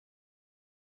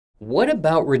What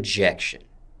about rejection?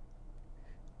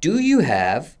 Do you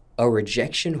have a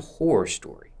rejection horror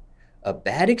story? A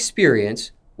bad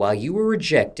experience while you were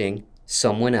rejecting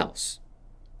someone else?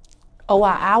 Oh,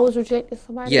 while I was rejecting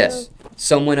somebody else? Yes,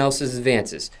 someone else's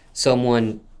advances.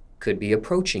 Someone could be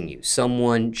approaching you.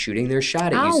 Someone shooting their shot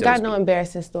at you. I don't got no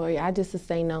embarrassing story. I just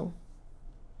say no.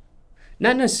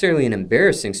 Not necessarily an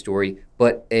embarrassing story,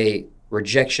 but a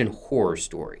rejection horror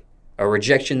story. A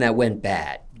rejection that went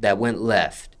bad, that went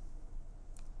left.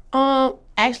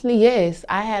 Actually, yes.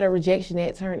 I had a rejection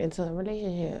that turned into a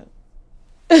relationship.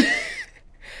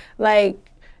 Like,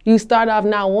 you start off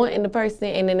not wanting the person,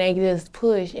 and then they just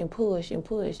push and push and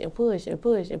push and push and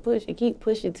push and push and keep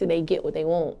pushing till they get what they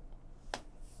want.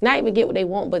 Not even get what they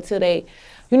want, but till they,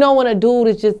 you know, when a dude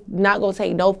is just not gonna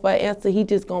take no for an answer, he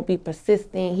just gonna be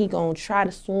persistent. He gonna try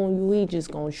to swoon you. He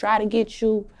just gonna try to get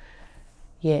you.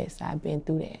 Yes, I've been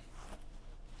through that.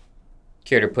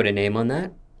 Care to put a name on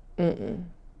that? Mm-mm.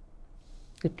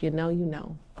 If you know, you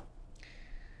know.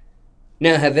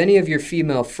 Now, have any of your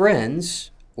female friends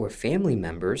or family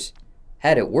members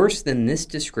had it worse than this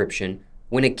description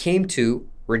when it came to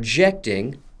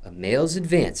rejecting a male's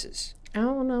advances? I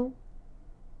don't know.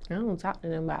 I don't talk to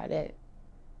them about that.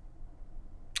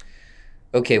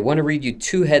 Okay, I want to read you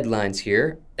two headlines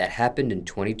here that happened in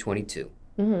 2022,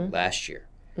 last year.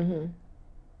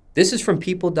 This is from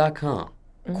people.com.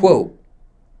 Quote,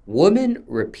 woman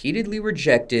repeatedly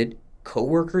rejected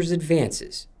coworker's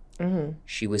advances.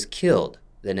 She was killed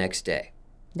the next day.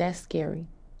 That's scary.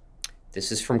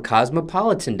 This is from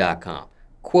cosmopolitan.com.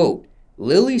 Quote,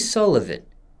 Lily Sullivan,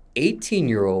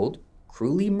 18-year-old,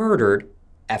 cruelly murdered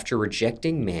after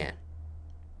rejecting man.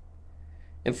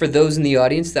 And for those in the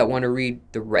audience that want to read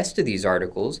the rest of these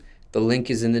articles, the link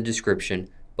is in the description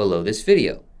below this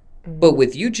video. But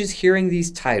with you just hearing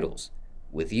these titles,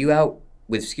 with you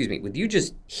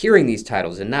just hearing these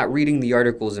titles and not reading the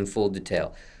articles in full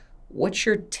detail, what's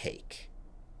your take?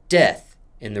 Death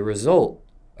in the result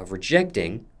of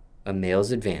rejecting a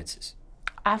male's advances.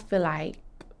 I feel like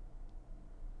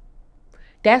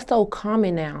that's so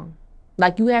common now.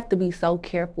 Like, you have to be so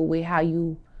careful with how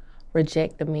you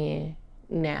reject a man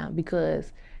now,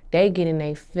 because they get in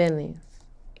their feelings.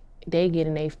 They get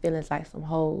in their feelings like some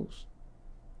hoes.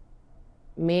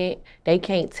 Men, they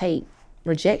can't take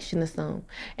rejection or something.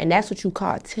 And that's what you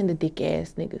call tender dick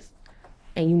ass niggas.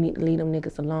 And you need to leave them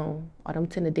niggas alone. Or them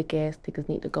tender dick ass niggas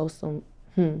need to go some,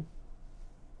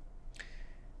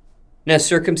 Now,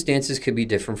 circumstances could be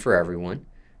different for everyone.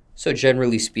 So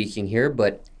generally speaking here,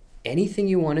 but anything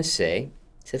you want to say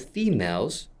to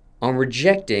females on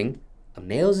rejecting a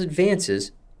male's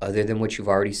advances other than what you've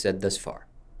already said thus far?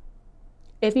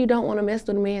 If you don't want to mess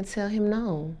with a man, tell him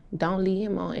no. Don't lead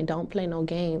him on, and don't play no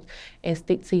games, and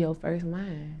stick to your first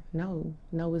mind. No.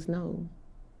 No is no.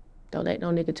 Don't let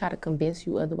no nigga try to convince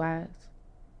you otherwise.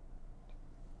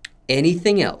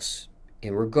 Anything else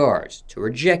in regards to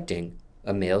rejecting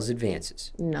a male's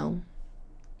advances? No.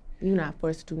 You're not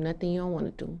forced to do nothing you don't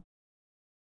want to do.